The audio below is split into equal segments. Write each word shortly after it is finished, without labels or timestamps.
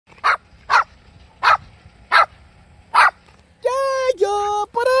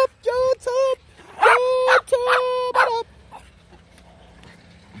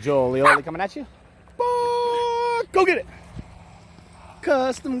Jolie coming at you. Go get it.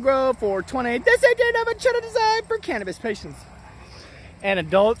 Custom grow for 20. Descendant of a cheddar design for cannabis patients and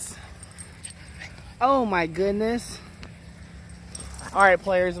adults. Oh my goodness. All right,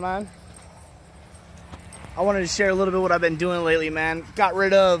 players, man. I wanted to share a little bit what I've been doing lately, man. Got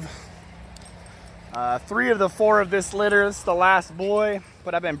rid of 3 of the 4 of this litter. This is the last boy,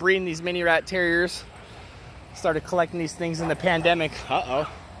 but I've been breeding these mini Rat Terriers. Started collecting these things in the pandemic.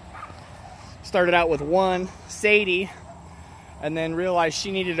 Started out with 1, Sadie, and then realized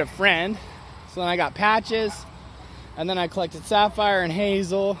she needed a friend. So then I got Patches, and then I collected Sapphire and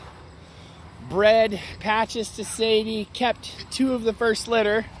Hazel. Bred Patches to Sadie, kept 2 of the first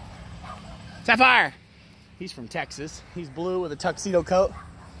litter. Sapphire! He's from Texas. He's blue with a tuxedo coat.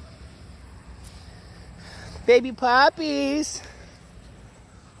 Baby puppies.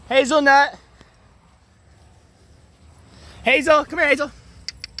 Hazlenut. Hazel, come here, Hazel.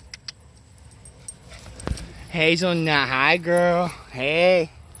 Hazelnut, hi girl.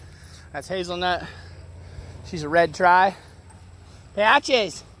 Hey. That's Hazlenut. She's a red tri.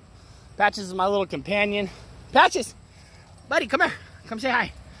 Patches. Patches is my little companion. Patches. Buddy, come here. Come say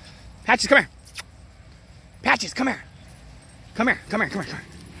hi. Patches, come here. Patches, come here. Come here, come here, come here, come here.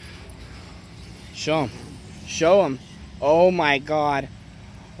 Show him. Show him. Oh my God.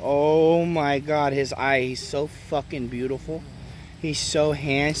 Oh my God, his eye. He's so fucking beautiful. He's so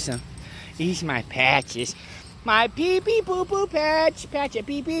handsome. He's my Patches. My pee-pee poo-poo patch. Patch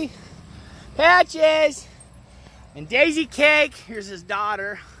pee-pee. Patches. And Daisy Cake. Here's his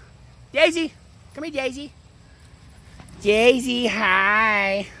daughter. Daisy. Come here, Daisy. Daisy,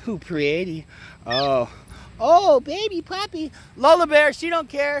 hi. Who pretty. Oh. Oh, baby puppy. Lola Bear, she don't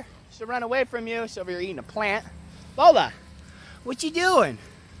care. She'll run away from you. She's over here eating a plant. Lola, what you doing?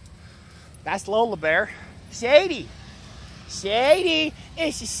 That's Lola Bear. Sadie. Sadie.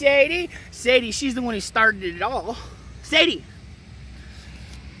 It's Sadie. Sadie, she's the one who started it all. Sadie.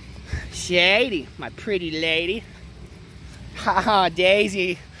 Sadie, my pretty lady. Haha,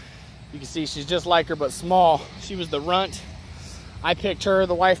 Daisy. You can see she's just like her, but small. She was the runt. I picked her.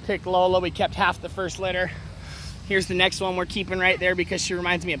 The wife picked Lola. We kept half the first litter. Here's the next one we're keeping right there because she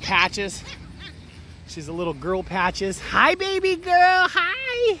reminds me of Patches. She's a little girl, Patches. Hi, baby girl.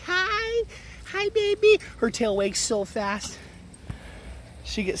 Hi, hi. Hi, baby. Her tail wags so fast.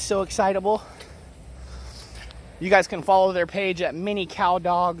 She gets so excitable. You guys can follow their page at Mini Cow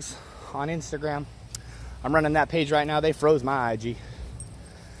Dogs on Instagram. I'm running that page right now. They froze my IG.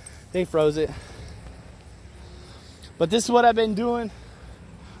 They froze it. But this is what I've been doing.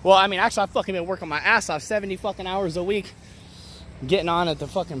 Well, I mean, actually, I've fucking been working my ass off 70 fucking hours a week. Getting on at the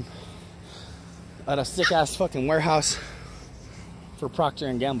fucking, at a sick ass fucking warehouse for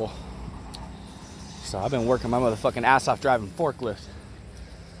Procter & Gamble. So I've been working my motherfucking ass off driving forklift.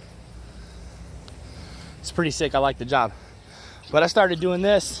 It's pretty sick. I like the job. But I started doing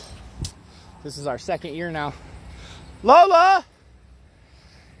this. This is our 2nd year now. Lola!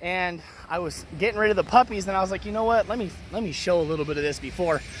 And I was getting rid of the puppies, and I was like, you know what? Let me show a little bit of this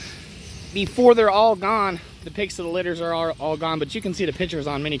before they're all gone. The pics of the litters are all gone, but you can see the pictures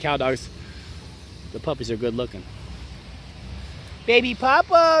on Mini Cow Dogs. The puppies are good looking. Baby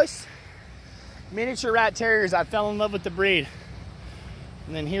puppos! Miniature Rat Terriers. I fell in love with the breed.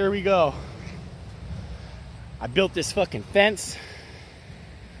 And then here we go. I built this fucking fence.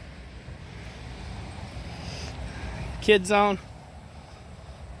 Kid zone.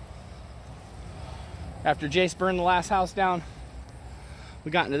 After Jace burned the last house down, we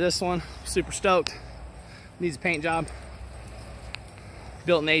got into this one. Super stoked. Needs a paint job.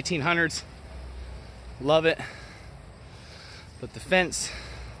 Built in the 1800s. Love it. But the fence,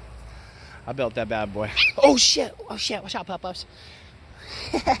 I built that bad boy. Oh shit! Oh shit! Watch out, pup-ups.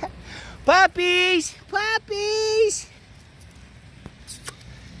 Puppies! Puppies!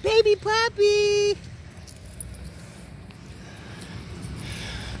 Baby puppy!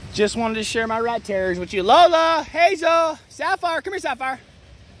 Just wanted to share my Rat Terriers with you. Lola, Hazel, Sapphire, come here, Sapphire.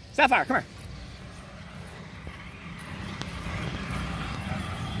 Sapphire, come here.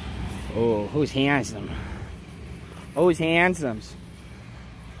 Oh, who's handsome? Who's handsome?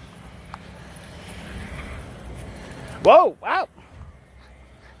 Whoa, wow.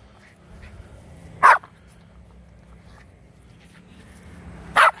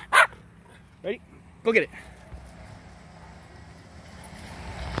 Ready? Go get it.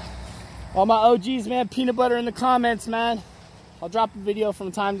 All my OGs, man, peanut butter in the comments, man. I'll drop a video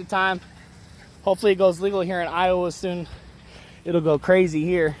from time to time. Hopefully it goes legal here in Iowa soon. It'll go crazy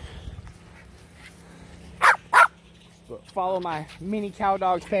here. But follow my Mini Cow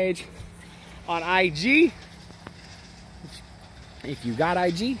Dogs page on IG. If you got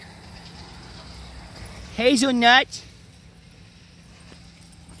IG, Hazlenut,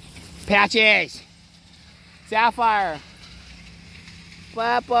 Patches, Sapphire,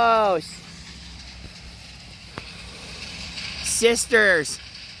 Pappos, Sisters,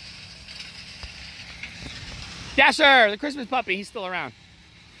 Dasher, the Christmas puppy, he's still around.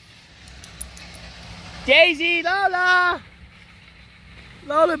 Daisy, Lola,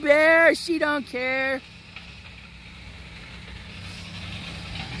 Lola Bear, she don't care.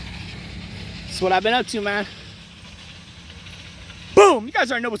 That's what I've been up to, man. Boom! You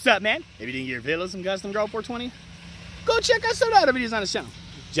guys already know what's up, man. If you didn't get your videos some custom Grow 420, go check out some other videos on the channel.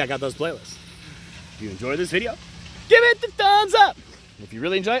 Check out those playlists. If you enjoyed this video, give it the thumbs up. If you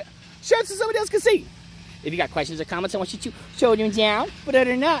really enjoy it, share it so somebody else can see. If you got questions or comments, I want you to show them down. But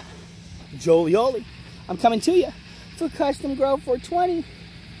other than that, Jolioli, I'm coming to you for custom Grow 420.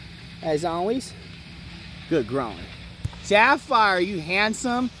 As always, good growing. Sapphire, you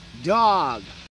handsome dog.